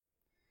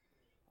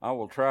I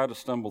will try to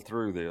stumble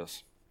through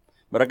this.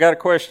 But I got a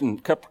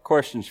couple of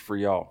questions for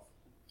y'all.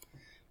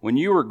 When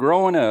you were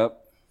growing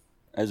up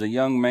as a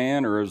young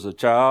man or as a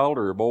child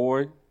or a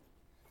boy,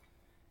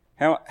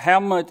 how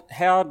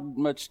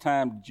much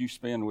time did you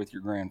spend with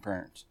your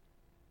grandparents?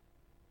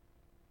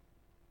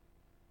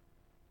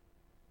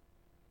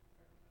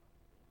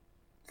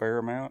 Fair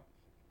amount?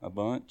 A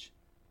bunch?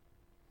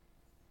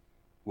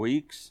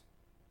 Weeks?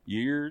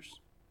 Years?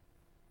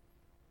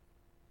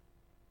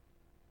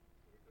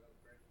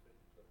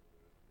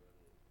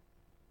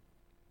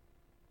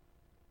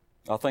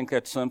 I think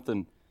that's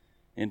something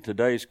in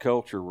today's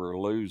culture we're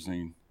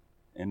losing,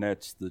 and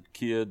that's the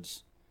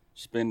kids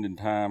spending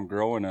time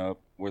growing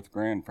up with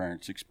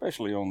grandparents,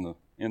 especially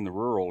in the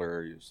rural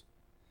areas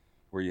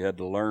where you had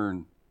to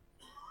learn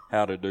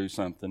how to do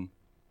something,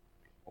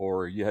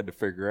 or you had to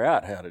figure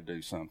out how to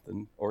do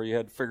something, or you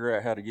had to figure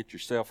out how to get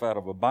yourself out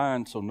of a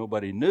bind so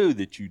nobody knew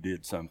that you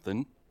did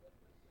something.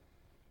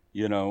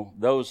 You know,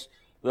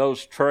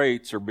 those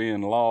traits are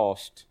being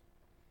lost,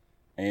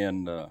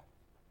 and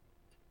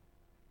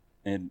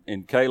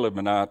Caleb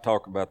and I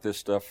talk about this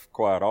stuff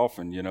quite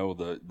often. You know,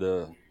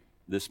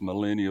 this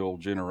millennial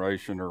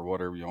generation, or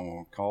whatever you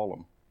want to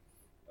call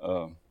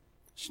them,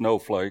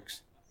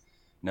 snowflakes.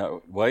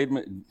 Now, wait a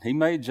minute, he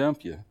may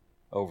jump you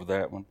over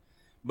that one,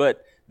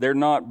 but they're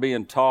not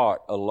being taught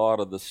a lot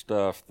of the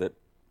stuff that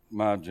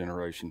my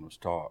generation was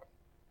taught.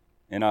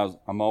 And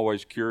I'm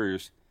always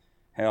curious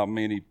how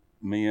many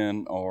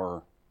men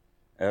are,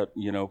 I'd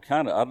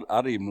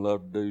even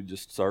love to do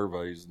just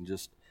surveys and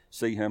just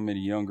see how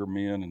many younger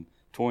men and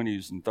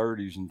 20s and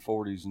 30s and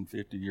 40s and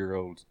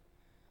 50-year-olds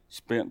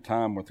spent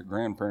time with their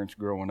grandparents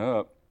growing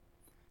up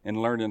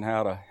and learning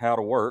how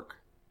to work,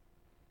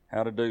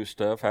 how to do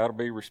stuff, how to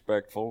be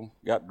respectful,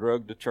 got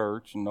drugged to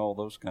church and all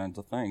those kinds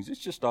of things. It's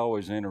just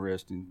always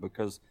interesting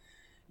because,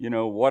 you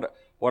know, what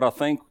I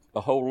think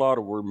a whole lot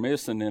of we're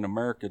missing in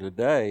America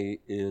today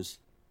is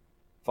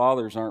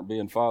fathers aren't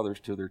being fathers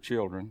to their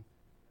children.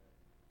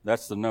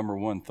 That's the number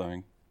one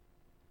thing.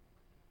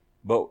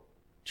 But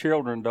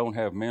children don't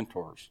have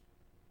mentors.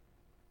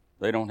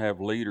 They don't have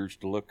leaders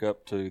to look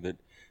up to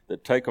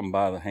that take them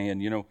by the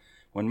hand. You know,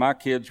 when my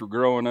kids were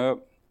growing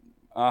up,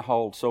 I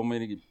hauled so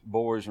many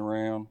boys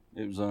around,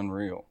 it was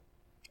unreal.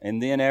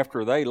 And then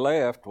after they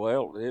left,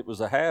 well, it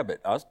was a habit.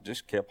 I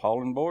just kept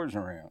hauling boys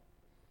around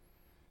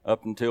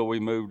up until we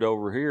moved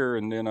over here,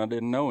 and then I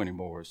didn't know any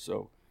boys.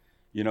 So,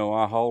 you know,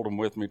 I hauled them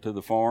with me to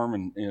the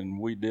farm, and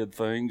we did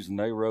things, and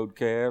they rode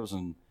calves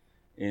and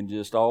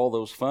just all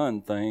those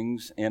fun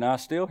things. And I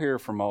still hear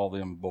from all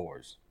them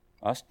boys.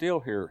 I still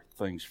hear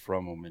things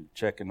from them and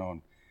checking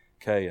on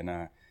Kay and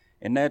I.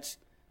 And that's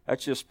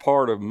just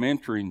part of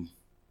mentoring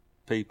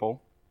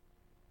people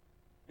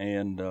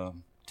and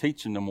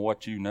teaching them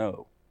what you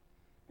know.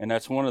 And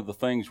that's one of the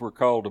things we're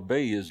called to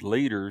be, is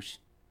leaders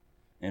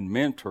and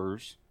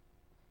mentors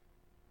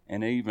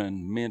and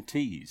even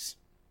mentees,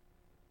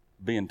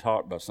 being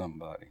taught by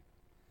somebody.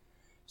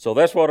 So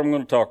that's what I'm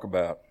going to talk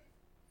about.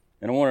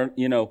 And I want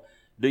to,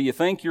 do you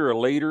think you're a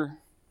leader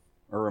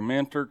or a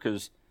mentor?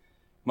 Because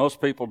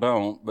most people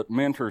don't, but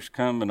mentors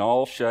come in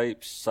all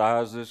shapes,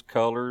 sizes,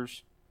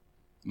 colors,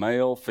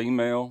 male,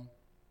 female.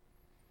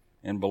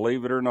 And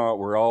believe it or not,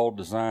 we're all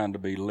designed to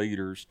be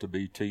leaders, to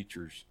be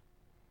teachers.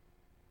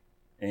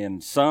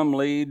 And some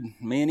lead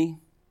many,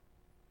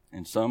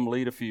 and some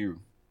lead a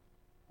few.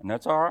 And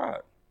that's all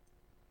right.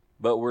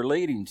 But we're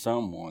leading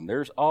someone.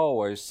 There's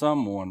always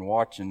someone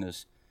watching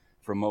us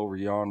from over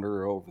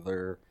yonder or over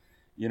there.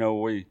 You know,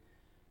 we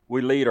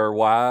lead our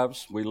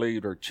wives, we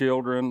lead our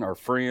children, our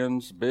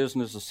friends,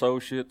 business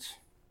associates,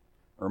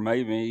 or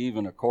maybe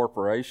even a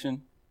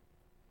corporation.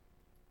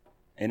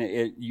 And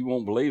you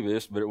won't believe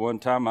this, but at one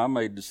time I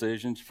made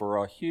decisions for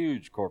a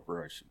huge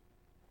corporation.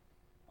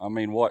 I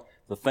mean,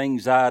 the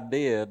things I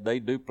did, they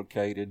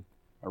duplicated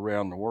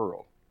around the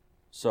world.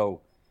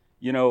 So,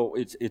 you know,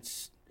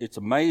 it's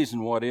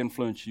amazing what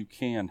influence you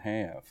can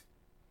have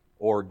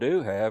or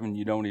do have, and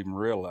you don't even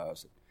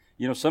realize it.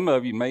 You know, some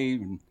of you may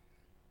even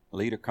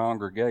lead a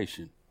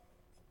congregation.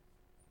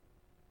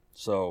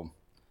 So,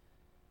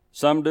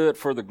 some do it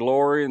for the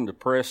glory and the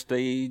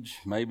prestige,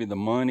 maybe the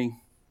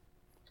money,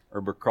 or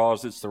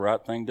because it's the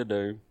right thing to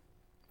do.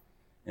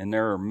 And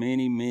there are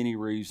many, many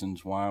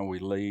reasons why we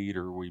lead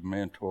or we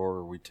mentor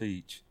or we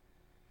teach.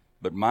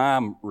 But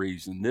my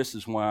reason, this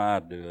is why I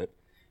do it,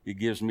 it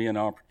gives me an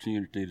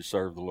opportunity to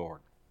serve the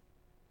Lord.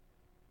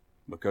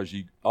 Because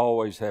you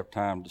always have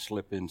time to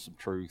slip in some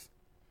truth,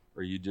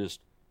 or you just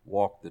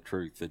walk the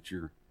truth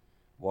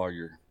while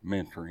you're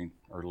mentoring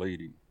or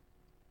leading.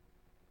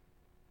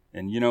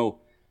 And you know,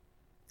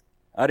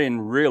 I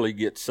didn't really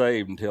get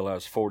saved until I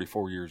was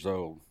 44 years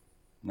old.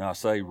 Now, I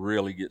say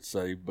really get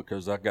saved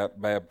because I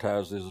got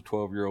baptized as a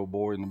 12-year-old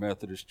boy in the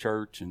Methodist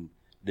church and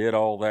did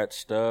all that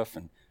stuff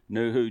and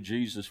knew who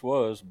Jesus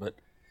was. But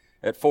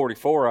at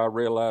 44, I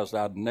realized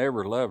I'd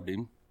never loved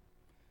him,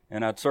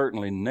 and I'd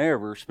certainly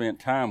never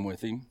spent time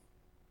with him,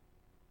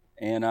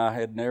 and I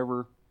had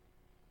never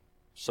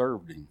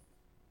served him.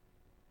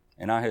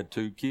 And I had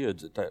 2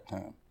 kids at that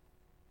time.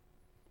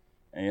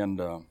 And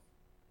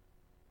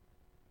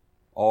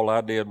All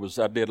I did was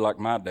I did like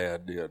my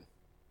dad did.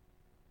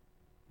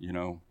 You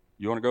know,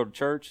 you want to go to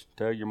church?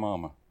 Tell your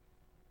mama.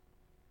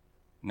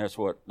 And that's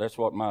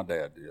what my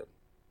dad did.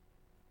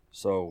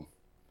 So,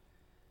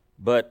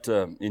 but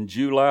in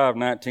July of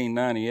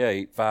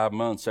 1998, 5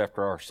 months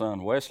after our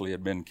son Wesley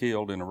had been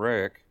killed in a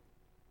wreck,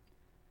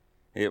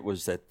 it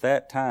was at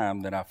that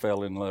time that I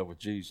fell in love with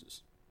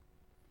Jesus.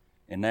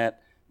 And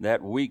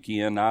that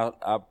weekend,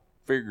 I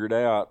figured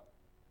out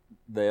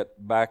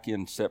that back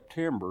in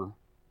September,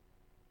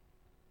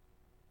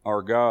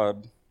 our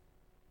God,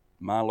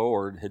 my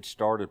Lord, had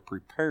started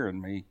preparing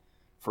me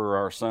for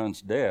our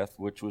son's death,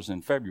 which was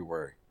in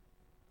February.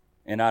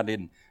 And I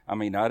didn't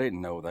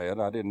know that.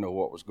 I didn't know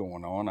what was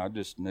going on. I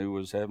just knew I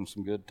was having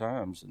some good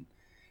times.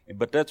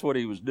 But that's what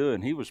he was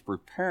doing. He was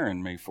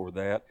preparing me for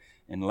that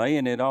and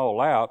laying it all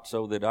out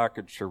so that I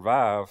could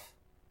survive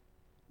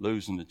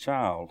losing a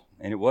child.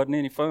 And it wasn't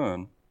any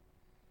fun.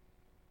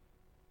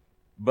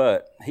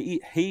 But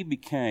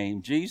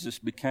Jesus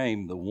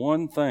became the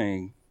one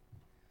thing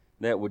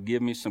that would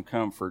give me some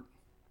comfort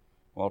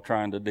while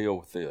trying to deal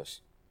with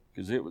this.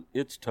 Because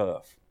it's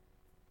tough.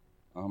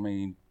 I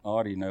mean,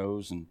 Audie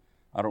knows, and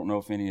I don't know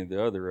if any of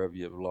the other of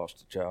you have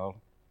lost a child.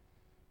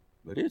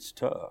 But it's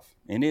tough.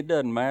 And it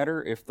doesn't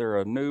matter if they're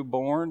a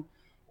newborn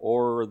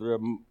or they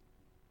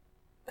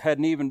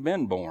hadn't even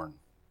been born,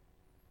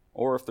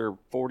 or if they're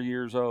 40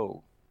 years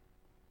old.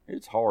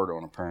 It's hard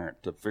on a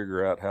parent to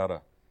figure out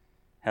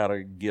how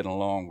to get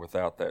along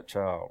without that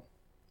child.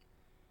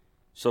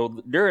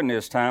 So during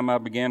this time, I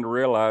began to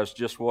realize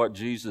just what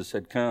Jesus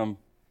had come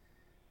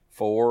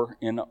for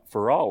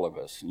all of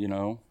us, you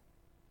know.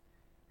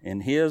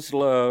 And his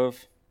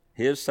love,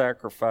 his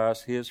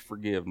sacrifice, his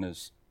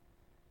forgiveness.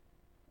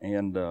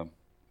 And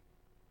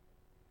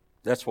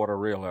that's what I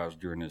realized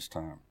during this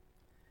time.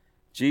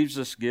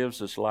 Jesus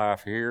gives us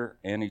life here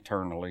and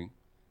eternally.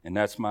 And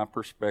that's my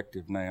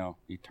perspective now,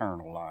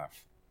 eternal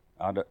life.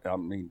 I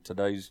mean,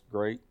 today's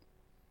great.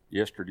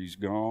 Yesterday's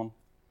gone.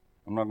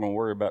 I'm not going to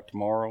worry about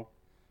tomorrow,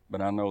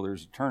 but I know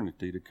there's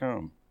eternity to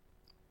come.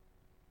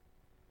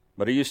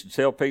 But I used to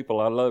tell people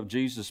I love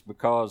Jesus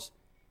because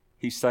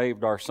he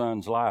saved our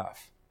son's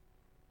life.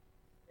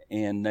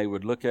 And they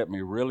would look at me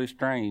really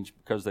strange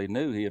because they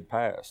knew he had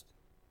passed.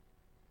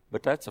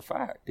 But that's a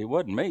fact. It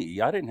wasn't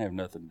me. I didn't have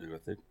nothing to do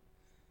with it.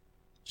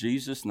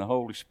 Jesus and the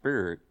Holy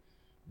Spirit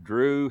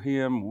drew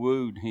him,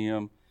 wooed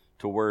him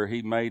to where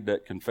he made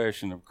that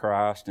confession of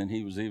Christ, and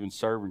he was even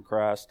serving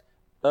Christ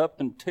up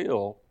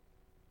until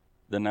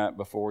the night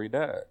before he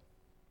died.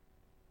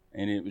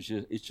 And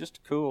it's just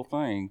a cool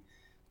thing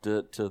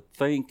to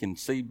think and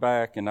see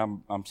back, and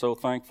I'm so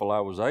thankful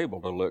I was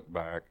able to look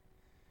back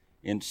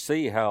and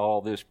see how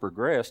all this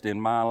progressed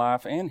in my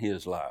life and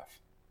his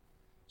life.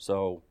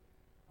 So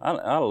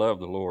I love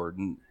the Lord,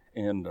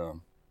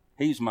 and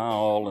he's my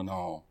all in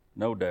all,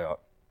 no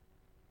doubt.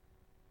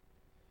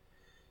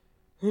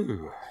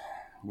 Whew.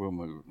 We'll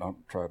move. I'll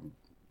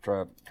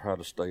try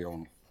to stay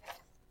on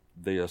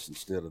this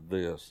instead of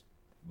this.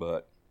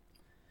 But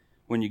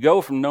when you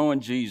go from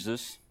knowing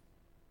Jesus,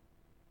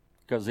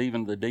 because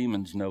even the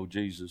demons know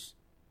Jesus,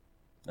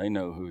 they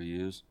know who he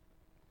is.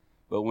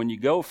 But when you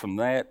go from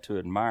that to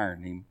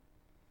admiring him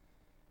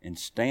and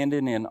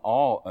standing in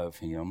awe of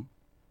him,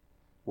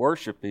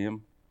 worship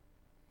him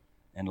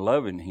and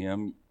loving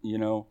him, you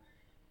know,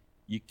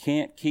 you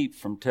can't keep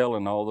from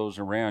telling all those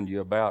around you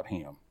about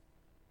him.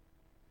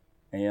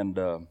 And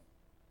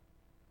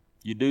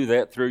you do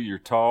that through your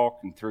talk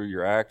and through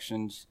your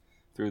actions,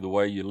 through the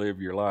way you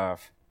live your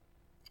life.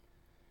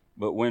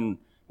 But when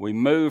we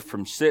move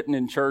from sitting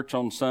in church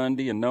on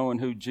Sunday and knowing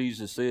who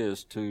Jesus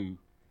is to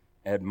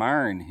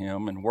admiring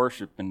him and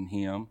worshiping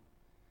him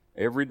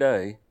every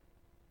day,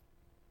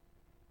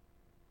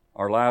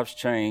 our lives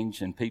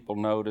change and people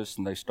notice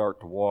and they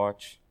start to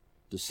watch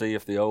to see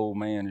if the old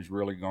man is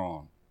really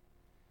gone.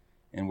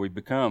 And we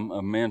become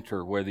a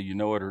mentor, whether you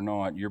know it or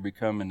not. You're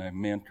becoming a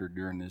mentor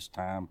during this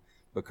time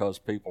because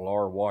people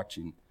are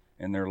watching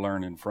and they're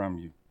learning from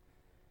you.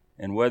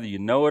 And whether you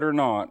know it or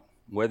not,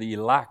 whether you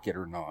like it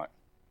or not,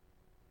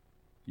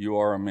 you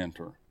are a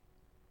mentor.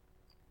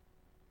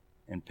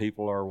 And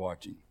people are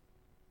watching.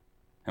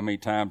 How many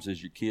times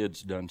has your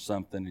kids done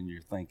something and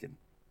you're thinking,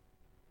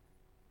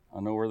 I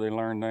know where they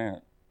learned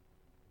that.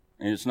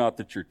 And it's not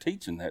that you're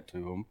teaching that to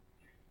them,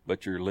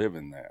 but you're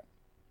living that.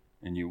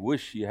 And you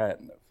wish you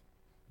hadn't have.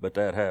 But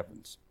that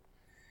happens.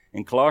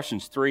 In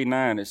Colossians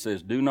 3:9, it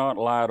says, do not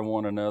lie to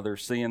one another,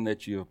 seeing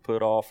that you have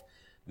put off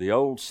the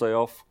old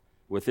self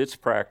with its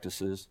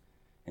practices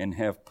and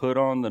have put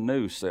on the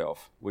new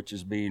self, which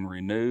is being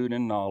renewed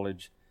in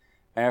knowledge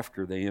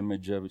after the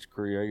image of its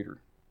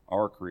creator,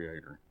 our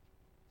creator.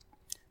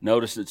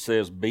 Notice it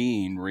says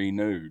being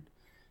renewed.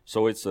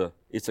 So it's a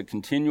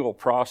continual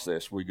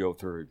process we go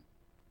through.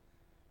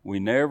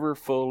 We never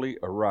fully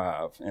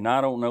arrive. And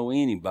I don't know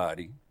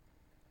anybody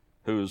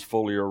who is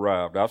fully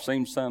arrived. I've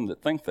seen some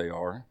that think they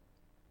are,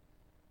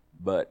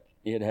 but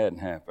it hadn't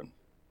happened.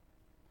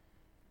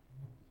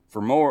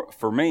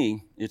 For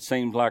me, it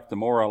seems like the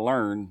more I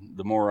learn,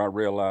 the more I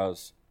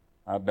realize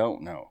I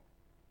don't know.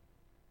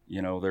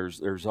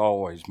 there's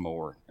always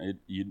more.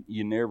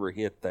 You never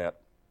hit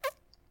that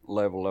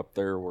level up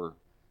there where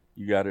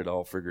you got it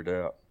all figured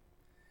out.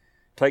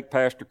 Take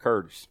Pastor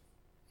Curtis.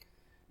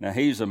 Now,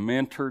 he's a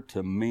mentor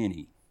to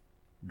many,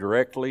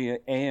 directly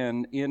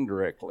and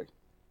indirectly.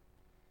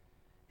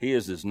 He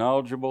is as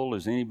knowledgeable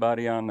as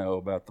anybody I know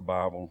about the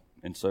Bible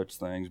and such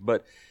things,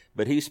 but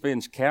he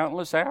spends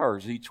countless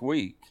hours each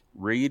week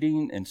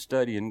reading and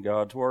studying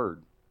God's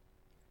Word,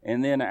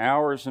 and then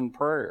hours in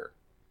prayer,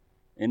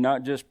 and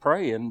not just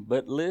praying,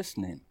 but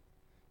listening,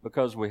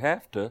 because we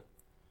have to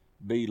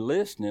be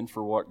listening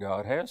for what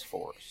God has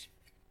for us.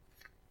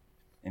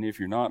 And if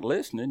you're not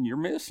listening, you're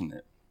missing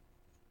it.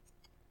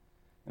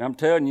 And I'm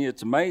telling you,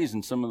 it's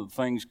amazing some of the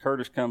things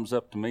Curtis comes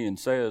up to me and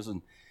says,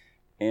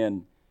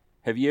 and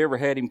have you ever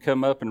had him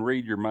come up and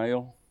read your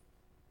mail?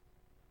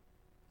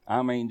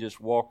 I mean, just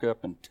walk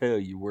up and tell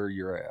you where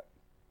you're at.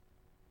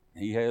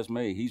 He has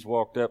me. He's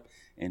walked up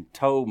and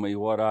told me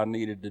what I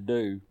needed to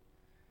do.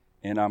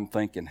 And I'm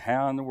thinking,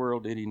 how in the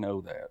world did he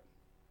know that?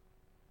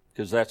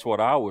 Because that's what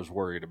I was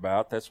worried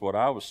about. That's what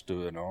I was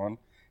stewing on.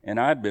 And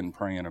I'd been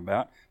praying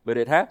about. But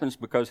it happens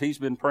because he's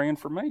been praying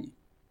for me.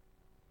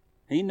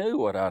 He knew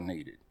what I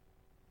needed.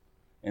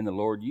 And the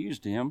Lord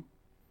used him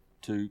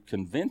to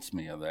convince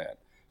me of that.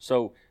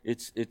 So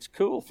it's a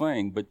cool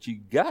thing, but you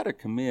got to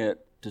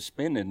commit to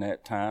spending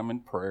that time in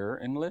prayer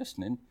and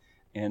listening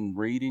and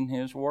reading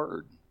His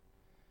Word.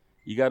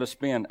 You got to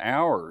spend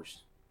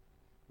hours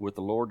with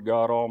the Lord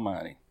God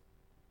Almighty.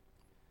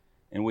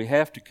 And we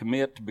have to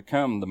commit to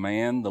become the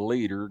man, the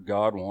leader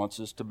God wants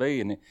us to be.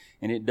 And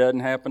it doesn't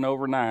happen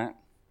overnight.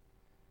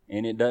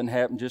 And it doesn't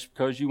happen just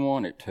because you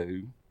want it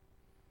to.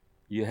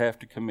 You have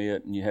to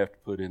commit and you have to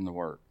put in the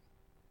work.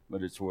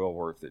 But it's well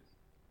worth it.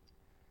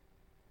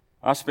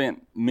 I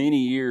spent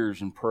many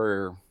years in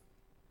prayer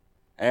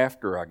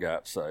after I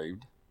got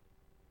saved,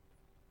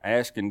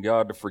 asking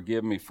God to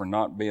forgive me for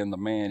not being the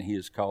man He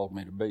has called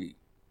me to be.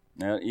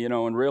 Now,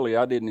 and really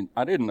I didn't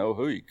know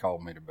who He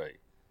called me to be.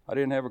 I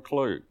didn't have a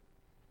clue.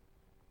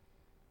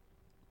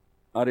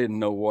 I didn't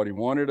know what He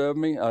wanted of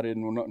me. I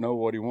didn't know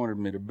what He wanted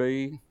me to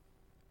be.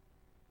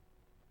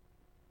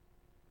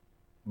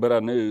 But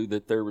I knew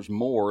that there was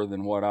more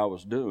than what I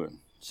was doing.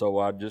 So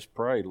I just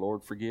prayed,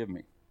 Lord, forgive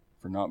me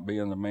for not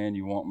being the man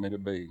You want me to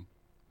be.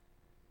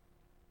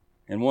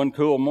 And one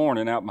cool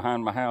morning out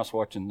behind my house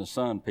watching the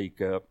sun peek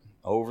up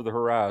over the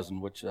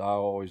horizon, which I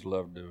always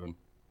loved doing,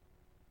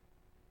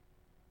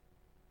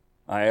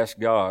 I asked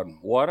God,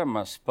 what am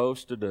I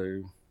supposed to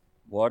do?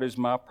 What is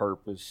my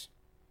purpose?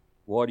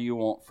 What do You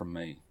want from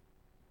me?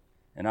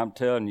 And I'm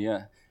telling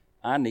you,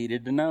 I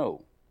needed to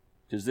know,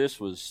 because this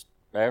was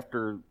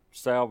after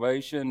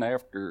salvation,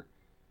 after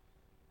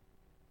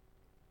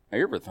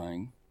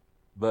everything,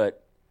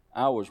 but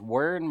I was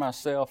wearing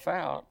myself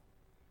out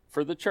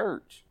for the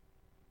church.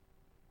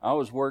 I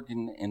was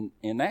working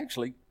in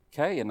actually,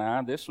 Kay and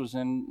I, this was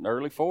in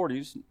early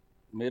 40s,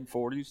 mid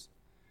 40s,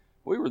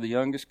 we were the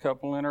youngest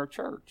couple in our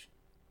church.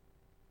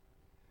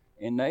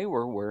 And they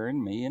were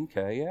wearing me and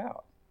Kay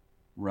out,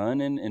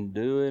 running and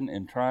doing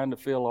and trying to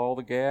fill all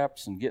the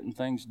gaps and getting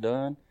things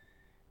done.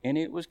 And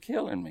it was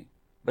killing me.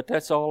 But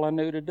that's all I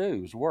knew to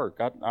do was work.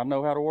 I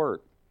know how to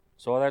work.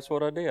 So that's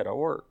what I did. I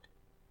worked.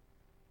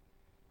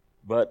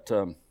 But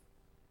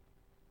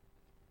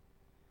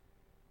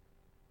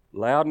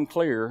loud and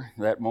clear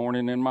that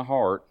morning in my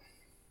heart,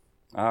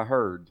 I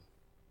heard,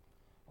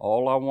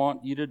 all I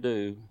want you to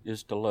do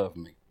is to love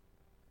me.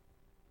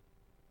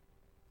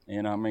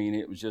 And I mean,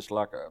 it was just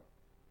like a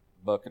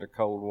bucket of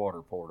cold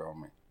water poured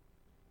on me.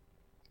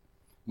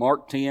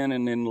 Mark 10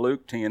 and in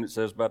Luke 10, it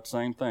says about the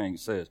same thing. It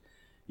says,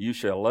 you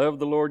shall love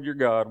the Lord your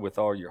God with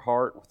all your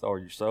heart, with all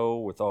your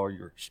soul, with all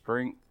your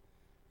strength,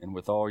 and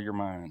with all your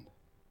mind.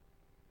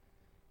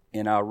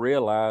 And I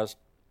realized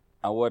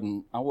I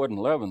wasn't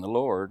loving the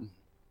Lord.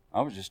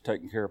 I was just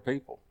taking care of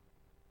people.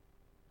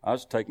 I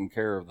was taking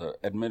care of the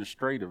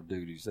administrative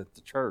duties at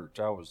the church.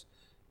 I was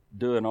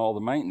doing all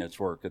the maintenance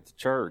work at the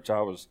church.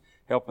 I was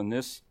helping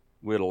this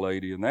widow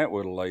lady and that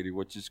widow lady,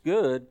 which is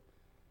good,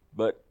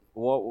 but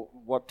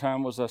what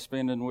time was I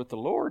spending with the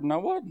Lord? And I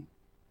wasn't.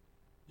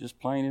 Just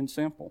plain and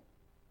simple.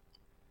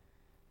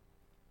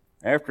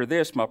 After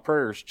this, my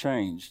prayers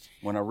changed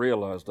when I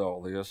realized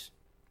all this.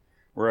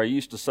 Where I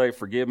used to say,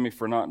 forgive me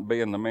for not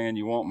being the man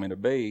you want me to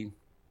be,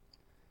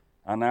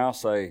 I now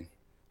say,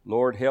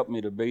 Lord, help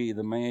me to be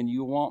the man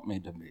you want me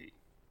to be.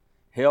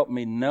 Help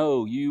me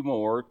know you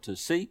more, to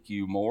seek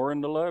you more,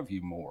 and to love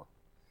you more.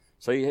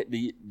 See,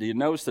 do you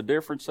notice the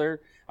difference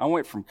there? I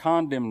went from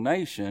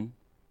condemnation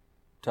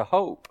to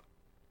hope.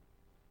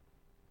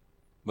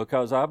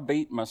 Because I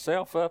beat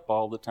myself up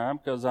all the time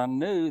because I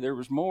knew there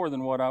was more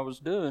than what I was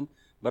doing,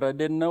 but I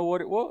didn't know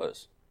what it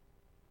was.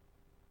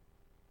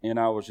 And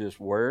I was just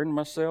wearing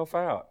myself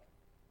out.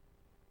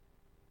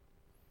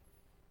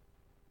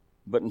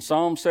 But in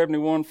Psalm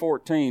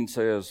 71:14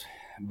 says,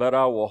 but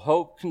I will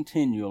hope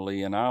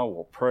continually, and I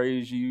will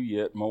praise you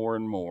yet more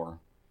and more.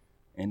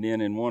 And then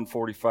in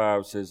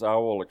 145 says, I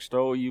will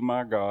extol you,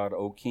 my God,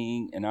 O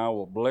King, and I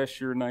will bless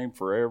your name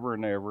forever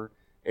and ever.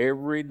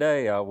 Every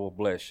day I will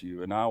bless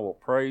you, and I will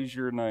praise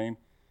your name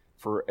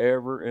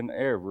forever and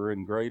ever,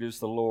 and great is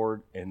the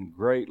Lord, and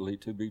greatly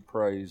to be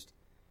praised,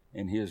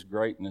 and his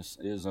greatness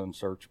is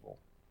unsearchable.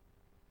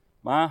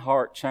 My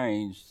heart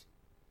changed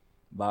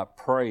by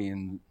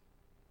praying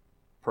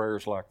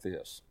prayers like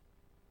this.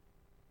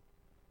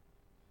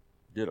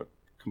 Did a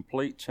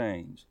complete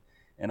change.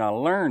 And I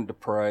learned to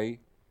pray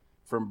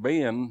from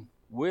being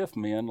with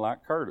men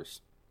like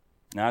Curtis.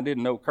 Now, I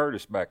didn't know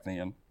Curtis back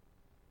then,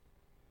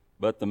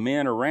 but the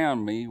men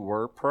around me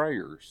were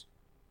prayers.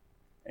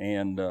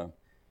 And in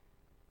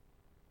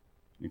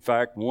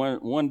fact,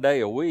 one day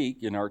a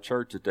week in our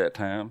church at that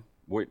time,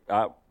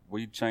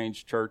 we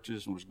changed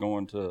churches and was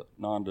going to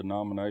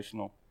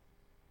non-denominational.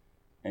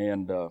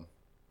 And the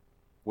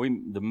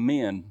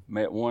men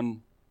met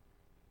one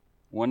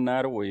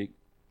night a week,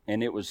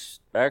 and it was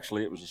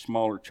a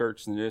smaller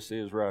church than this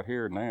is right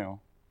here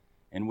now.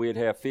 And we'd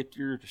have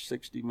 50 or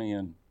 60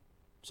 men,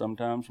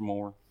 sometimes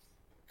more,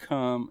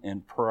 come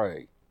and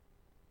pray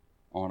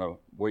on a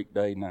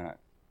weekday night.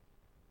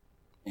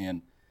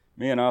 And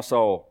man, I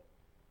saw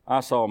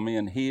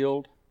men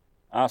healed.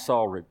 I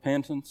saw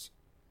repentance.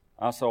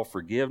 I saw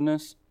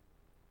forgiveness.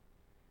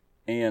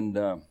 And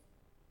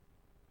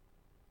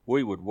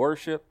we would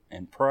worship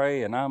and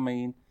pray. And I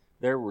mean,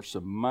 there were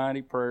some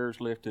mighty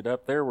prayers lifted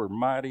up. There were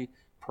mighty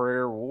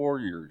prayer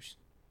warriors.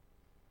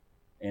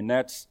 And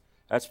that's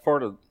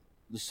part of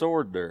the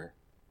sword there.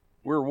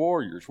 We're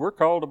warriors. We're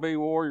called to be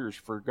warriors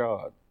for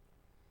God.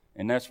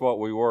 And that's what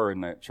we were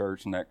in that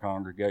church and that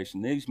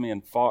congregation. These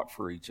men fought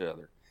for each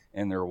other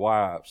and their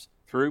wives.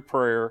 Through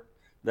prayer,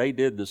 they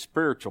did the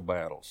spiritual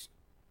battles.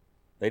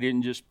 They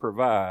didn't just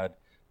provide.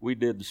 We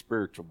did the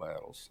spiritual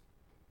battles.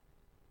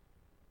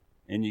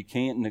 And you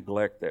can't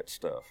neglect that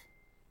stuff.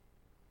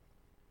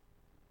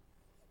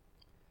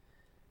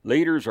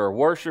 Leaders are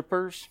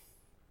worshipers,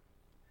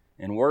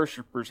 and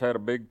worshipers had a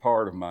big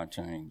part of my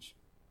change.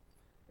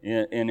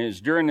 And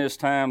it's during this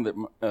time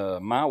that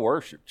my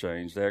worship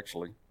changed,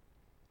 actually,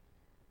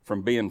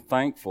 from being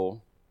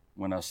thankful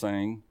when I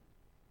sang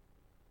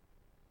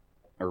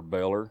or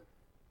beller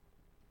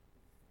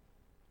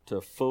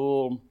to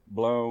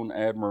full-blown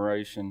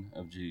admiration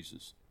of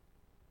Jesus.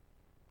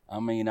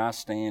 I mean, I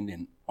stand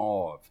in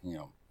awe of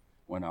him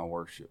when I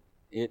worship.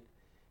 It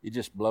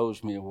just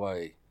blows me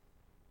away.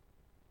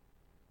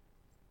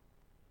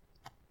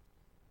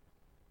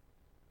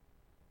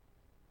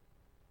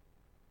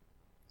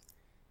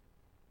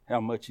 How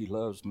much he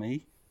loves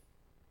me.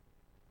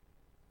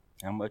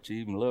 How much he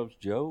even loves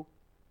Joe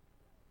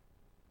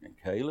and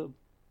Caleb.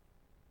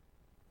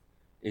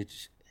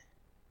 It's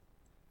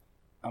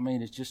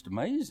just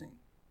amazing.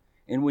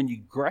 And when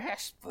you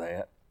grasp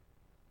that,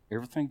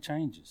 everything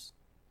changes.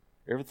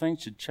 Everything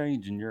should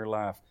change in your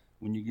life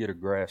when you get a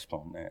grasp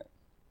on that.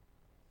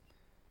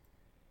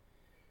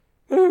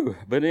 Whew.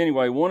 But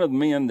anyway, one of the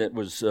men that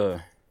was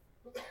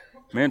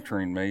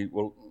mentoring me,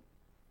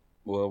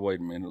 well, wait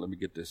a minute, let me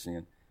get this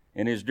in.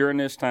 And it's during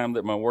this time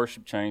that my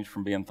worship changed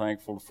from being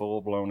thankful to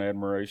full-blown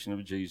admiration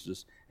of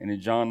Jesus. And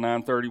in John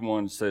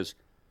 9:31 it says,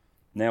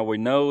 "Now we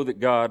know that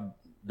God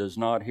does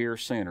not hear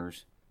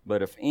sinners,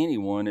 but if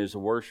anyone is a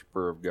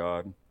worshiper of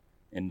God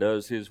and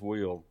does his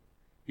will,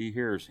 he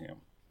hears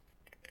him."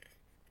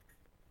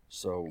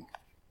 So,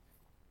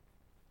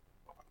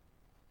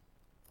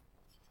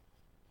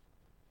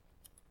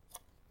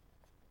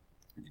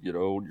 as you get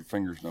old, your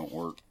fingers don't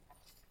work.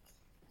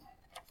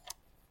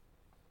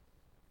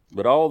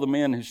 But all the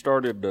men who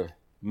started to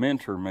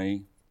mentor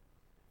me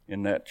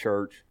in that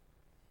church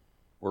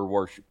were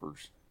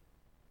worshipers.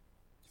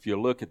 If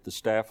you look at the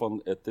staff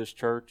at this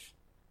church,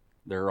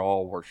 they're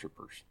all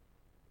worshipers.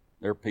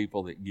 They're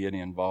people that get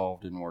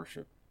involved in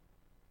worship.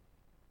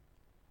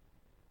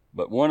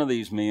 But one of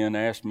these men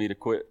asked me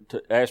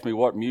ask me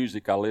what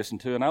music I listened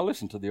to, and I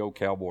listened to the old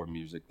cowboy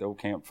music, the old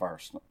campfire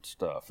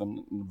stuff,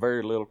 and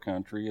very little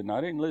country, and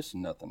I didn't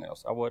listen to nothing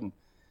else. I wasn't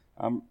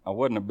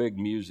a big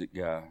music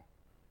guy.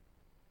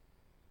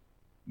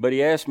 But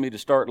he asked me to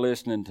start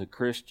listening to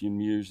Christian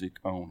music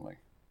only.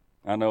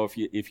 I know if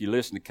you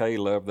listen to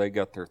K-Love, they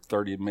got their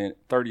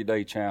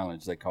 30-day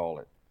challenge, they call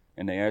it.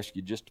 And they ask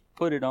you just to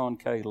put it on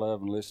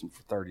K-Love and listen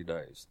for 30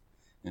 days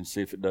and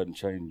see if it doesn't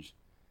change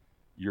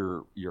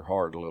your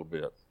heart a little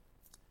bit.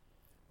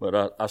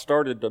 But I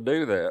started to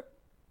do that.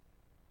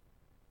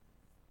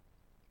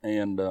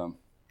 And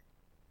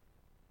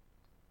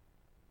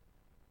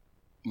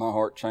my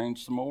heart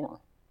changed some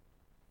more.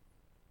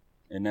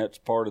 And that's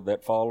part of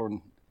that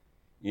following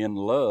in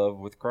love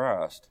with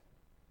Christ.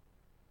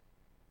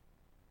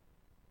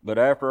 But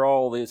after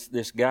all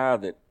this guy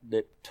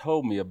that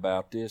told me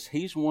about this,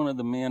 he's one of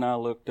the men I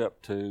looked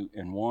up to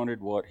and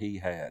wanted what he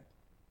had.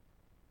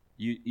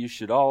 You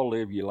should all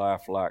live your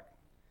life like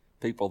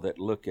people that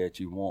look at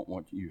you want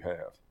what you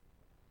have.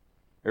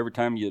 Every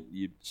time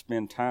you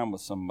spend time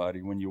with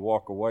somebody, when you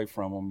walk away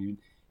from them,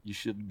 you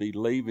should be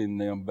leaving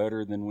them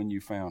better than when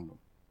you found them.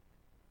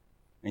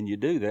 And you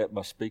do that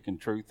by speaking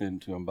truth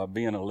into them, by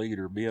being a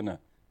leader, being a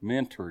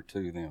mentor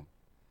to them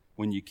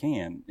when you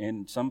can.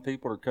 And some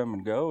people are come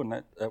and go, and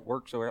that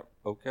works out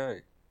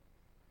okay.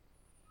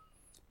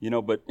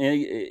 But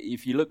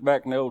if you look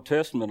back in the Old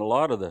Testament, a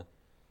lot of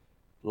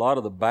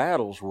the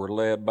battles were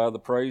led by the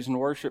praise and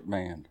worship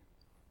band.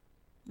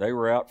 They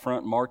were out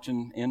front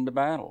marching into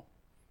battle.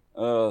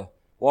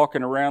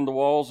 Walking around the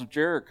walls of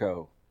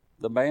Jericho,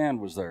 the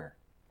band was there.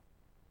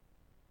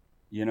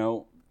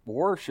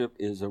 Worship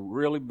is a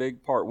really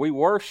big part. We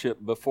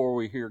worship before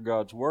we hear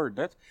God's word.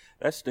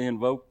 That's to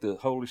invoke the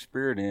Holy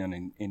Spirit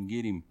in and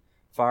get him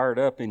fired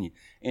up in you.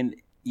 And,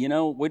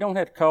 we don't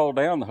have to call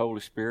down the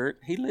Holy Spirit.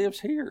 He lives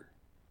here.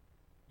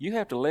 You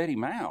have to let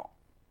him out.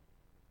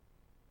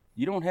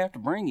 You don't have to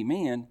bring him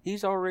in.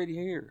 He's already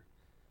here.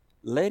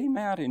 Let him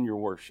out in your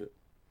worship.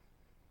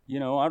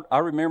 I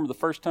remember the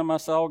first time I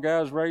saw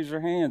guys raise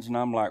their hands, and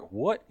I'm like,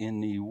 what in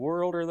the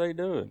world are they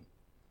doing?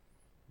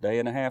 Day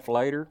and a half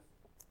later,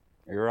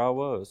 here I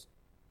was.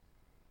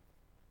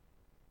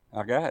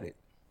 I got it.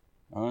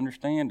 I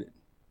understand it.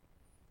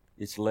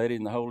 It's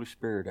letting the Holy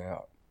Spirit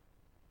out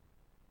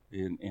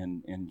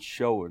and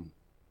showing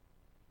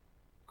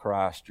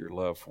Christ your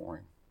love for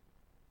him.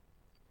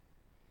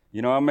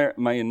 I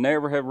may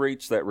never have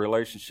reached that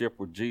relationship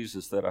with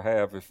Jesus that I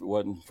have if it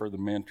wasn't for the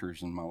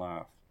mentors in my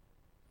life.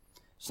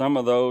 Some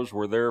of those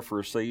were there for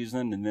a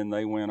season and then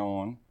they went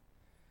on.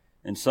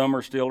 And some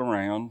are still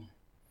around.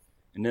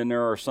 And then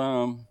there are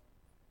some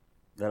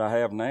that I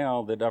have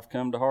now that I've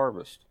come to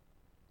harvest.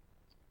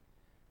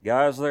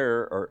 Guys,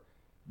 there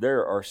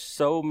are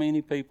so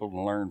many people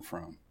to learn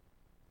from.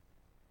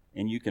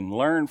 And you can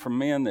learn from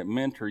men that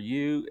mentor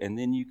you, and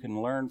then you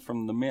can learn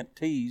from the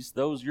mentees,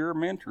 those you're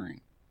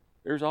mentoring.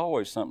 There's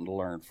always something to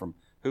learn from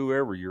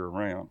whoever you're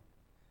around.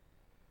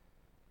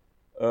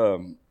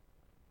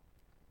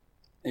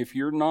 If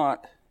you're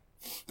not,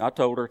 I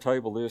told our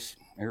table this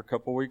here a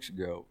couple weeks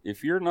ago,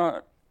 if you're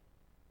not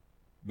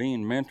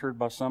being mentored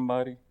by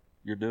somebody,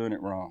 you're doing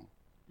it wrong.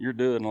 You're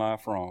doing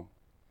life wrong.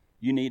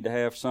 You need to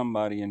have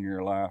somebody in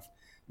your life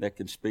that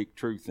can speak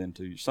truth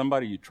into you,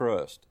 somebody you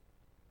trust.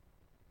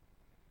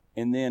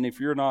 And then if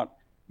you're not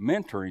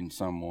mentoring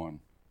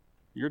someone,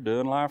 you're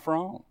doing life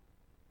wrong.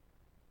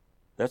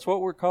 That's what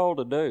we're called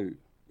to do,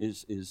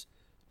 is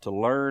to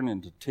learn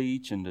and to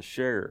teach and to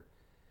share.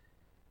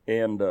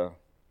 And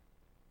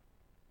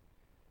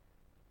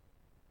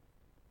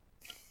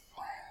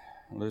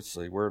let's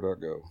see, where did I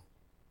go?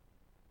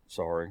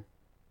 Sorry.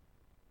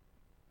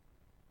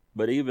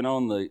 But even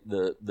on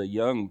the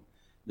young,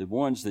 the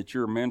ones that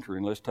you're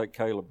mentoring, let's take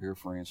Caleb here,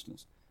 for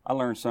instance. I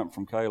learned something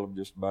from Caleb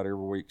just about every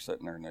week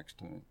sitting there next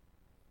to him.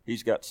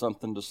 He's got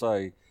something to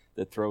say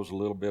that throws a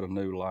little bit of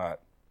new light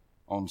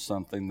on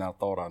something I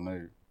thought I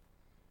knew.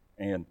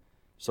 And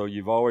so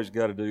you've always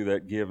got to do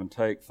that give and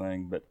take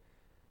thing,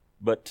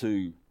 but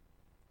to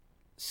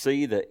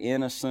see the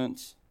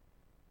innocence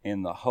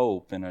and the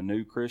hope in a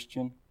new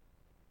Christian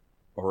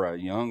or a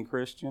young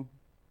Christian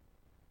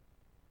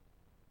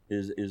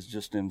is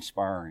just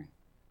inspiring.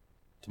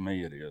 To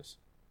me it is.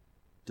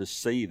 To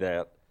see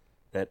that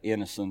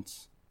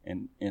innocence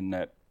and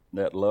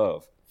that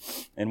love.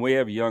 And we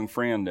have a young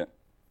friend that,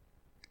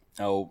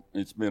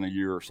 it's been a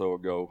year or so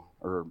ago,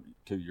 or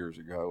 2 years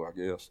ago, I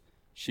guess.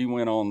 She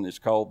went on, it's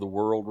called the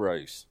World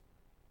Race.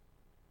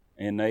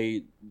 And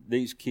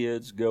these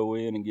kids go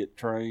in and get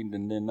trained,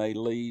 and then they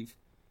leave,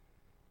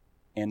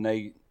 and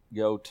they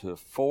go to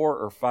 4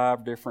 or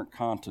 5 different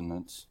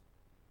continents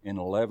in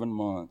 11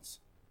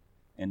 months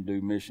and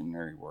do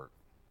missionary work.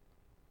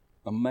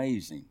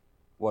 Amazing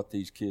what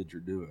these kids are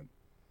doing.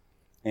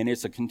 And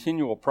it's a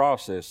continual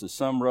process. As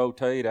some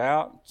rotate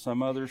out,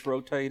 some others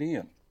rotate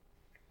in.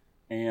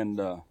 And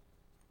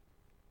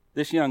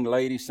this young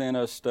lady sent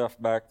us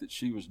stuff back that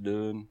she was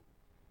doing,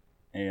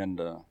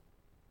 and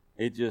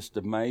it just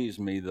amazed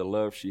me, the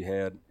love she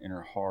had in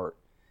her heart.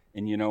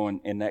 And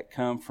and that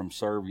comes from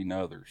serving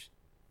others.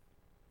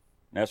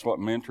 That's what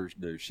mentors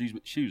do. She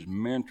was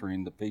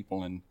mentoring the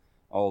people in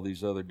all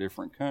these other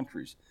different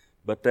countries.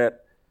 But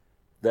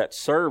that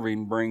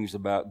serving brings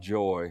about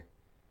joy,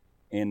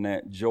 and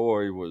that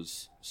joy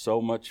was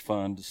so much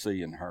fun to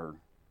see in her.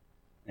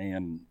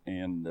 And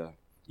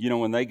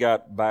when they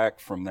got back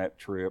from that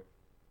trip,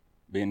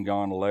 being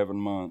gone 11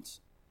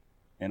 months,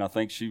 and I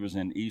think she was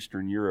in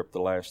Eastern Europe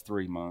the last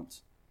 3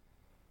 months,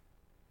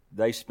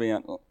 they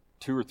spent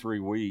 2 or 3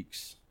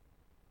 weeks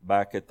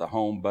back at the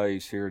home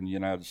base here in the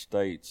United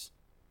States,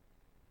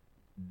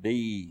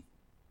 I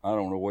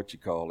don't know what you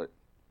call it,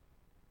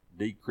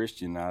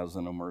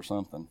 de-Christianizing them or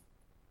something.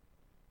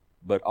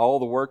 But all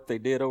the work they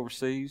did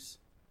overseas,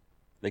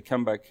 they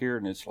come back here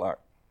and it's like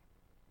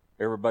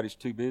everybody's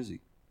too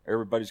busy.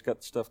 Everybody's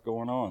got stuff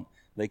going on.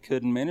 They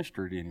couldn't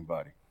minister to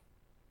anybody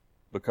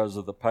because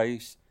of the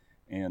pace,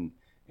 and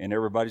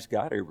everybody's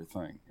got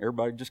everything.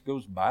 Everybody just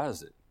goes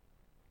buys it.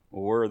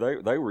 Where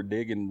they were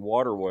digging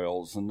water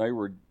wells, and they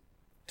were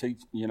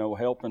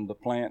helping to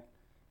plant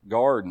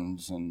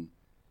gardens, and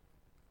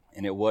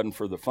it wasn't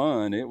for the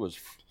fun. It was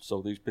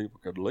so these people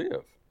could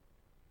live.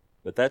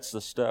 But that's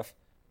the stuff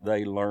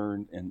they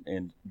learned,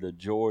 and the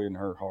joy in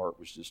her heart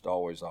was just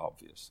always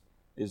obvious.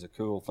 It's a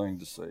cool thing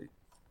to see.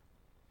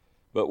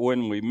 But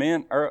when we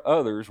meant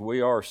others,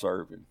 we are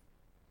serving.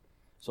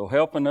 So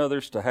helping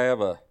others to have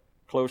a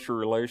closer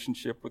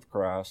relationship with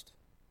Christ.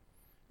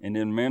 And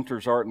then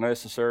mentors aren't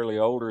necessarily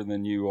older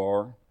than you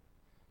are.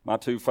 My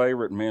two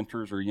favorite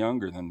mentors are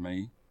younger than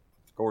me.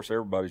 Of course,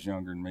 everybody's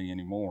younger than me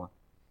anymore.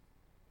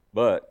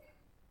 But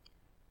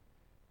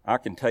I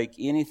can take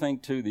anything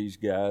to these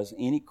guys,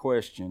 any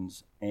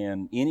questions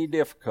and any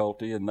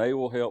difficulty, and they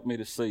will help me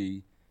to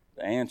see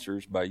the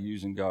answers by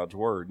using God's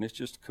Word. And it's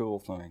just a cool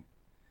thing.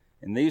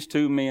 And these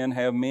two men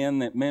have men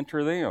that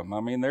mentor them. I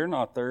mean, they're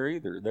not there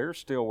either. They're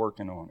still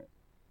working on it.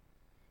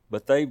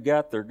 But they've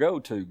got their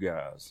go-to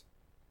guys.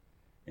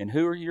 And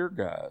who are your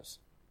guys?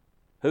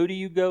 Who do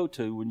you go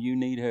to when you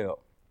need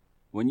help?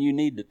 When you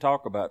need to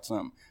talk about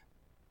something?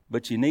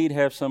 But you need to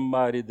have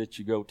somebody that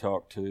you go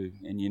talk to,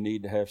 and you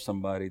need to have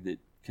somebody that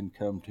can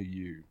come to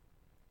you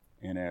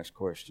and ask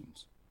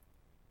questions.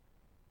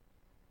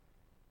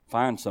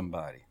 Find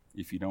somebody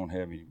if you don't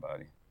have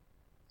anybody.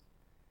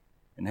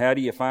 And how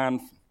do you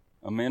find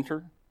a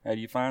mentor? How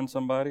do you find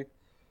somebody?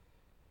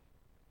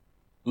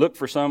 Look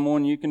for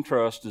someone you can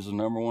trust is the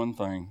number one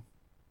thing.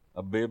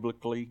 A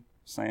biblically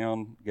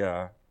sound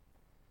guy.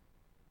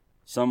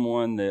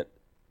 Someone that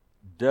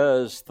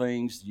does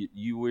things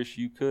you wish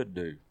you could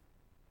do.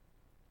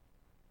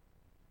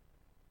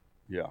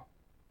 Yeah.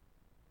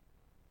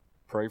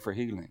 Pray for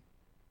healing.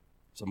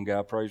 Some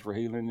guy prays for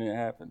healing and it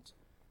happens.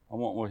 I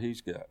want what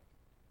he's got.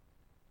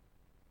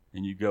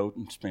 And you go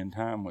and spend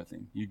time with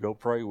him. You go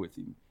pray with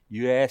him.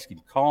 You ask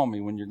him, call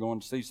me when you're going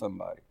to see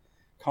somebody.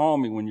 Call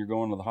me when you're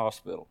going to the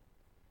hospital.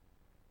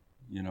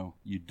 You know,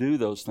 you do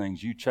those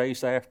things. You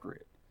chase after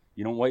it.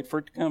 You don't wait for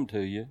it to come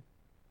to you.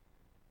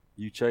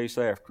 You chase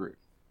after it.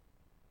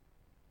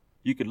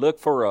 You could look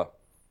for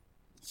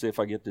see if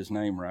I get this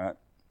name right,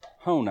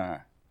 Honi.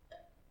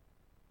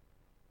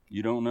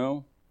 You don't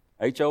know?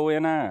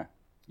 Honi.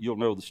 You'll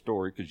know the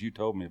story because you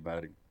told me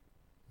about him.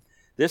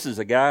 This is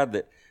a guy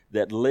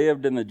that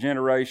lived in the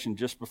generation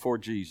just before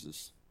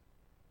Jesus.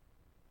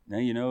 Now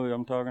you know who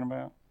I'm talking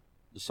about?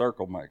 The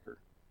circle maker.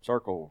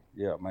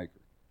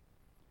 Maker.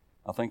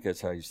 I think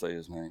that's how you say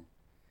his name.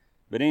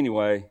 But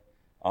anyway,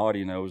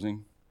 Audie knows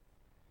him.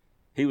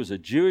 He was a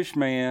Jewish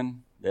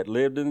man that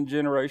lived in the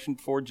generation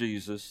before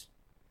Jesus,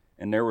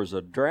 and there was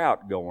a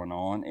drought going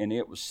on, and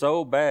it was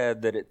so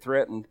bad that it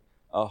threatened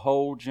a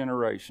whole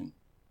generation.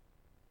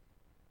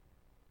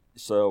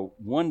 So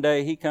one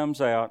day he comes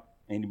out,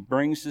 and he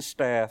brings his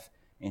staff,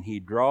 and he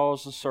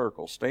draws a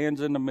circle, stands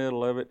in the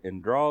middle of it,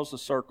 and draws a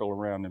circle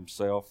around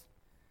himself,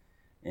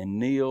 and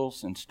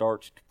kneels and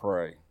starts to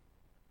pray.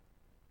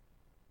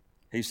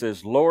 He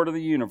says, Lord of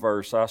the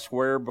universe, I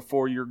swear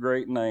before your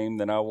great name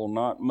that I will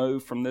not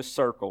move from this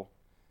circle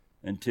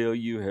until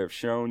you have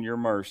shown your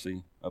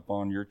mercy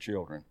upon your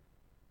children.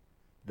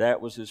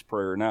 That was his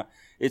prayer. Now,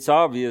 it's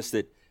obvious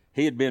that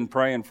he had been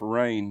praying for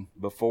rain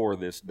before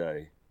this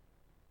day,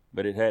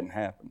 but it hadn't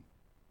happened.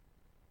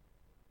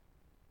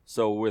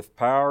 So with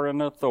power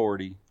and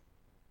authority,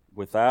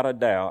 without a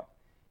doubt,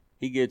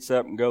 he gets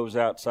up and goes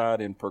outside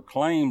and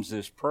proclaims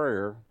this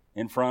prayer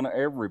in front of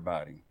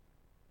everybody.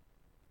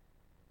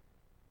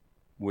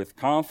 With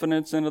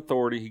confidence and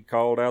authority, he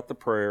called out the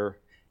prayer,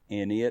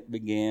 and it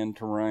began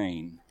to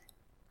rain.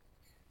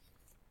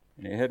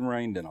 And it hadn't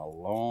rained in a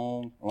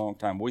long, long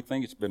time. We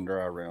think it's been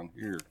dry around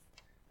here.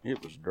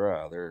 It was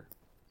dry there.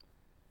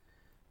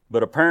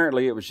 But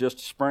apparently it was just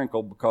a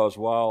sprinkle, because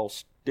while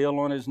still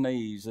on his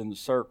knees in the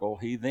circle,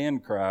 he then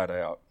cried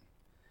out,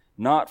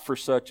 Not for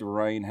such a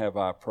rain have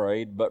I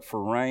prayed, but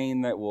for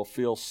rain that will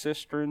fill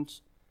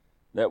cisterns,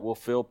 that will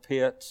fill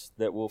pits,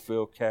 that will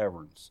fill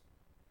caverns.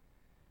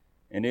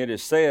 And it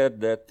is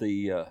said that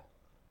the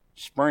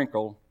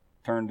sprinkle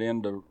turned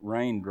into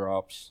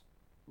raindrops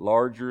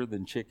larger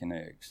than chicken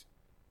eggs.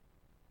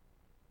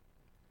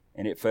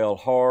 And it fell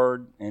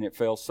hard, and it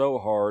fell so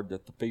hard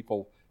that the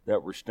people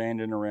that were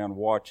standing around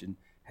watching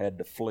had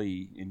to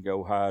flee and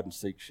go hide and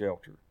seek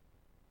shelter.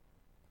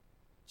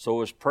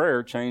 So his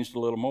prayer changed a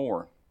little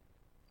more.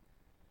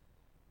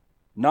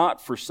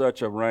 Not for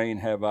such a rain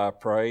have I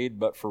prayed,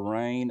 but for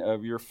rain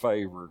of your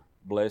favor,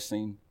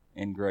 blessing,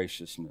 and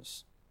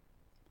graciousness.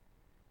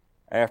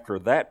 After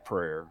that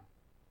prayer,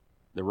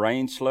 the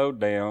rain slowed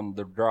down,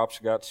 the drops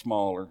got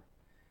smaller,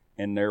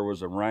 and there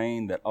was a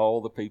rain that all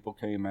the people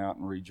came out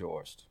and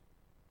rejoiced.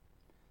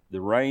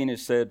 The rain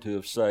is said to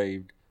have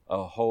saved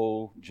a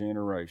whole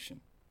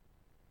generation.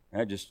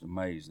 That's just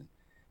amazing.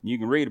 You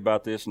can read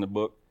about this in a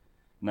book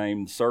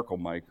named The Circle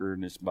Maker,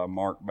 and it's by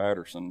Mark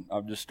Batterson.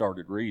 I've just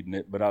started reading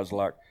it, but I was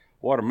like,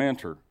 what a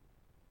mentor.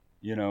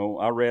 You know,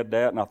 I read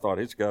that and I thought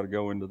it's got to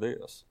go into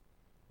this.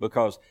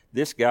 Because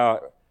this guy,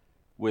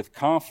 with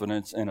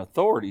confidence and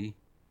authority,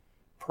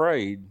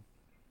 prayed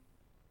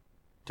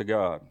to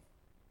God.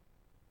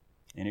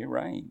 And it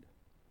rained.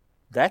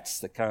 That's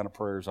the kind of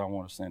prayers I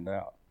want to send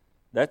out.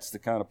 That's the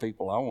kind of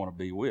people I want to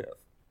be with.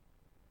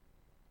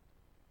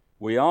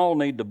 We all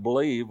need to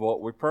believe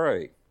what we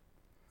pray.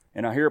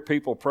 And I hear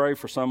people pray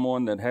for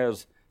someone that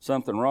has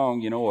something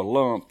wrong, you know, a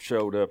lump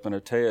showed up in a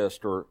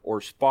test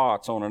or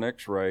spots on an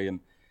x-ray,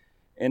 and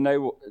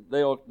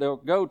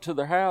they'll go to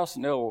their house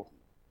and they'll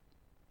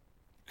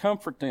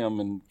comfort them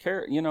and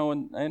care,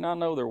 and I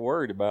know they're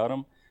worried about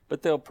them,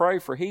 but they'll pray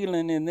for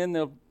healing, and then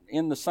they'll,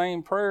 in the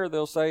same prayer,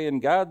 they'll say,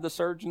 and guide the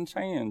surgeon's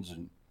hands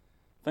and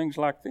things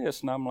like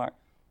this. And I'm like,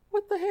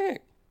 what the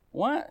heck?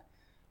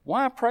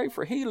 Why pray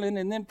for healing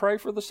and then pray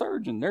for the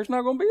surgeon? There's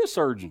not going to be a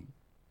surgeon.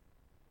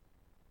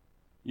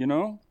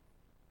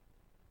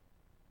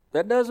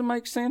 That doesn't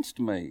make sense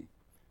to me.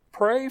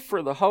 Pray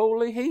for the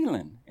holy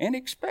healing and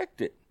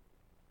expect it.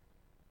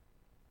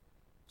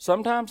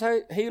 Sometimes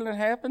healing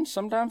happens,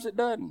 sometimes it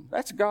doesn't.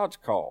 That's God's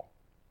call.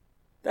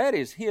 That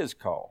is His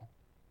call.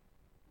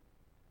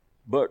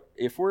 But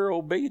if we're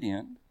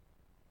obedient,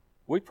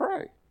 we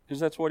pray,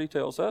 because that's what He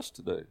tells us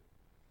to do.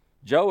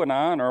 Joe and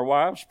I and our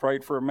wives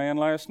prayed for a man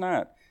last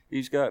night.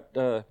 He's got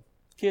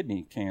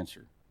kidney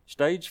cancer,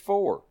 stage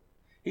 4.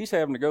 He's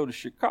having to go to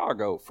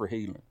Chicago for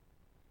healing,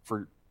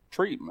 for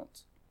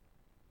treatments.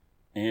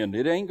 And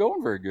it ain't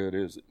going very good,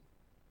 is it?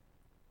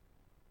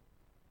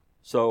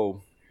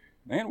 So,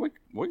 man,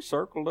 we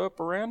circled up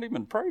around him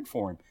and prayed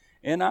for him.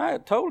 And I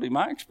had told him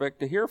I expect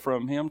to hear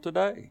from him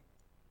today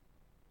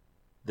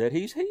that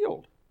he's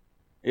healed.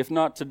 If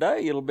not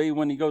today, it'll be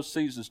when he goes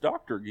sees his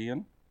doctor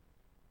again.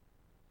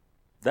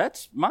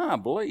 That's my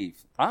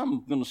belief.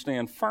 I'm going to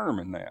stand firm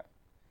in that.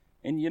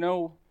 And I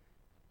don't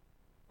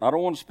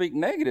want to speak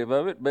negative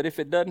of it, but if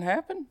it doesn't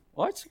happen,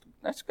 well,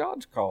 that's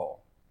God's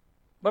call.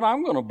 But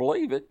I'm going to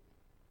believe it.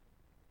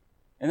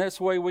 And that's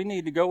the way we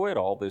need to go at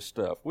all this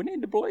stuff. We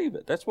need to believe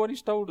it. That's what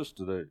He's told us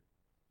to do.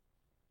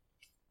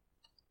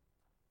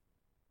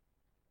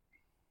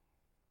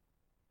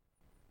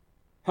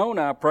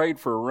 Honi prayed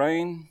for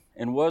rain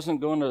and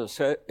wasn't going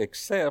to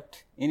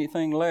accept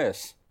anything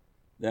less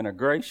than a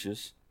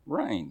gracious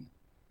rain.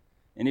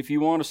 And if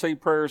you want to see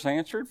prayers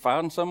answered,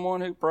 find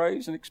someone who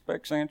prays and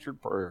expects answered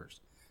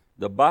prayers.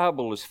 The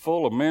Bible is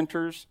full of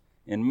mentors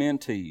and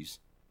mentees.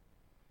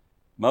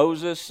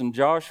 Moses and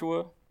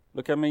Joshua,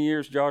 look how many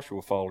years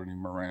Joshua followed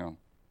him around.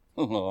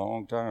 A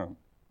long time.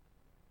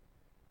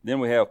 Then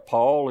we have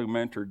Paul, who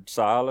mentored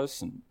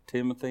Silas and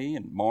Timothy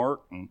and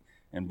Mark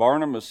and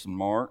Barnabas and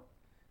Mark.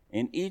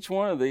 And each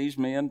one of these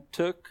men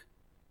took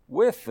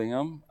with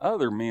them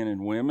other men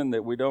and women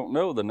that we don't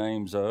know the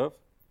names of.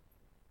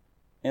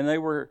 And they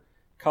were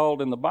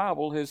called in the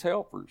Bible His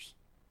helpers.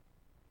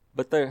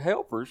 But their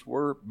helpers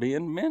were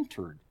being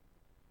mentored.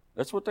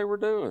 That's what they were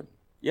doing.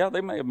 Yeah,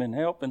 they may have been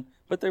helping,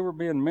 but they were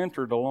being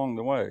mentored along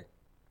the way.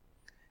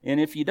 And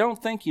if you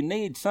don't think you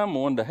need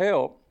someone to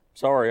help,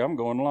 sorry, I'm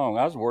going long.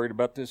 I was worried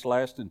about this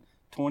lasting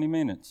 20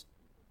 minutes.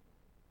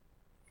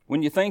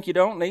 When you think you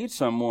don't need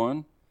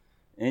someone,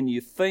 and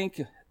you think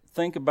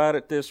about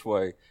it this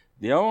way,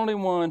 the only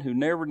one who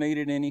never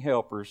needed any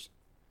helpers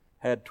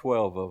had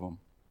 12 of them.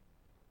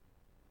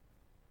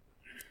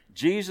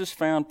 Jesus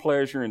found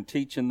pleasure in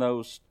teaching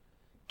those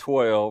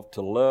 12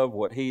 to love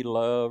what He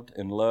loved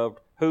and loved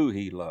who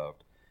He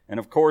loved. And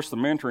of course, the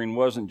mentoring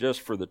wasn't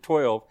just for the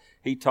 12.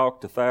 He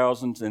talked to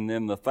thousands, and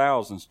then the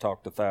thousands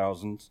talked to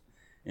thousands,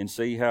 and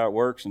see how it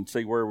works and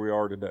see where we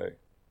are today.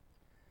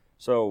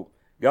 So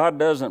God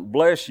doesn't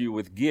bless you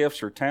with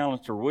gifts or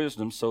talents or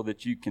wisdom so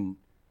that you can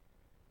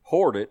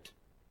hoard it,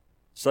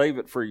 save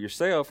it for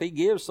yourself. He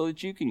gives so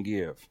that you can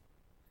give.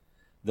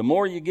 The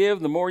more you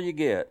give, the more you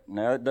get.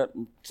 Now, that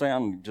doesn't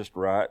sound just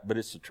right, but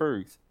it's the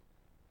truth.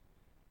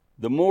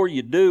 The more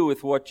you do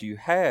with what you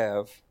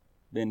have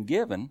been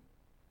given,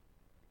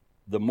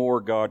 the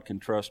more God can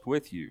trust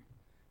with you.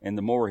 And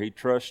the more He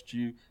trusts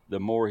you, the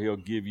more He'll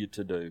give you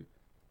to do.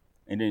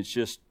 And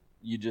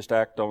you just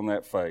act on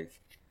that faith.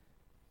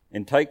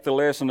 And take the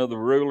lesson of the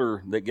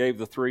ruler that gave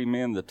the 3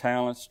 men the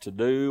talents to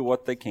do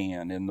what they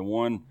can. And the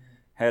one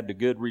had the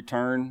good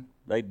return.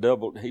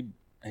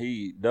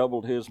 He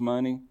doubled his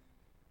money.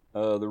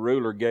 The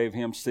ruler gave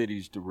him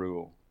cities to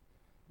rule.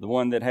 The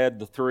one that had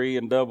the 3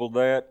 and doubled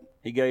that,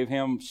 he gave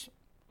him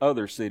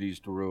other cities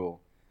to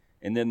rule.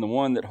 And then the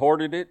one that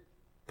hoarded it,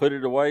 put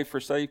it away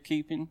for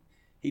safekeeping,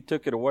 he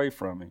took it away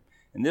from him.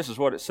 And this is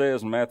what it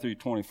says in Matthew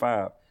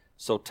 25.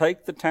 So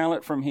take the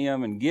talent from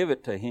him and give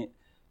it to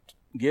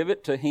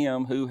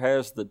him who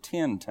has the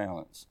 10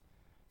 talents.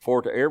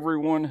 For to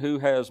everyone who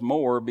has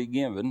more be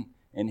given,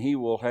 and he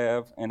will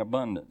have an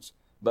abundance.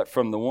 But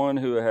from the one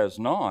who has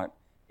not,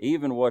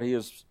 even what he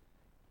has,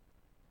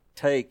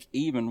 take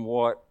even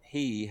what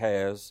he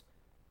has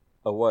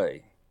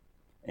away.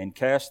 And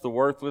cast the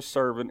worthless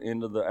servant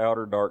into the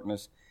outer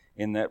darkness.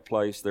 In that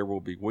place there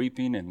will be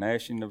weeping and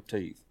gnashing of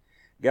teeth.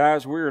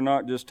 Guys, we are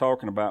not just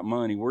talking about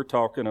money. We're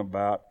talking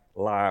about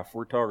life.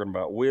 We're talking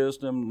about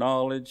wisdom,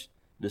 knowledge,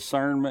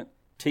 discernment,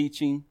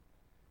 teaching.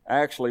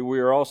 Actually, we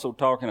are also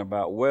talking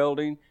about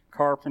welding,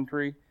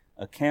 carpentry,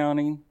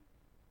 accounting,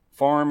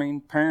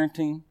 farming,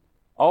 parenting,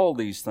 all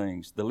these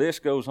things. The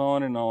list goes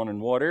on.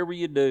 And whatever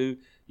you do,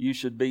 you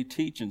should be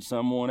teaching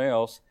someone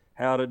else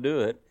how to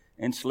do it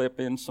and slip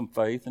in some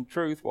faith and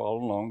truth while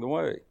along the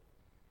way.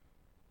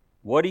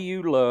 What do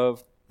you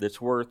love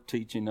that's worth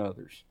teaching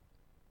others?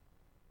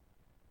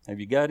 Have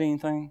you got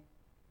anything?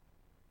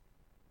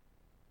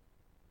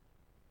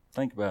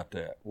 Think about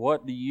that.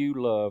 What do you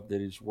love that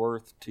is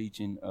worth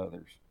teaching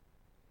others?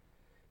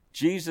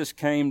 Jesus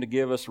came to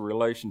give us a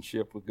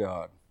relationship with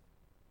God.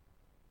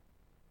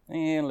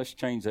 And let's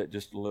change that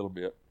just a little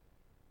bit.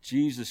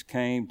 Jesus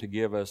came to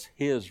give us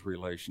his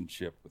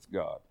relationship with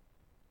God.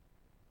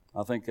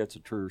 I think that's a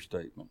truer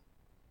statement.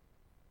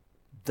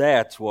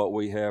 That's what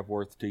we have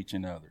worth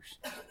teaching others.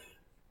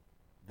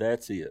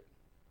 That's it.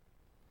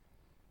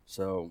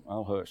 So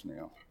I'll hush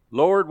now.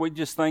 Lord, we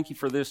just thank you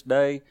for this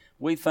day.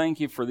 We thank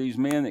you for these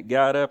men that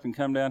got up and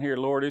come down here.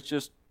 Lord, it's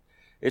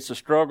a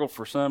struggle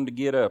for some to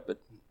get up at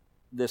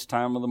this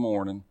time of the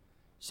morning.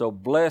 So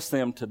bless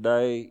them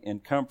today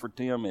and comfort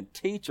them and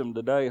teach them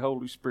today,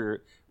 Holy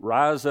Spirit.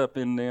 Rise up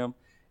in them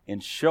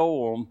and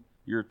show them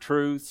your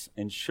truths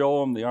and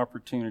show them the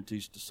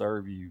opportunities to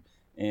serve you.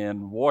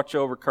 And watch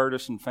over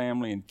Curtis and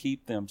family and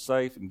keep them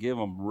safe and give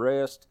them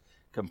rest,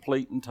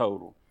 complete and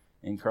total.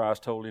 In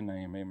Christ's holy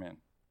name, amen.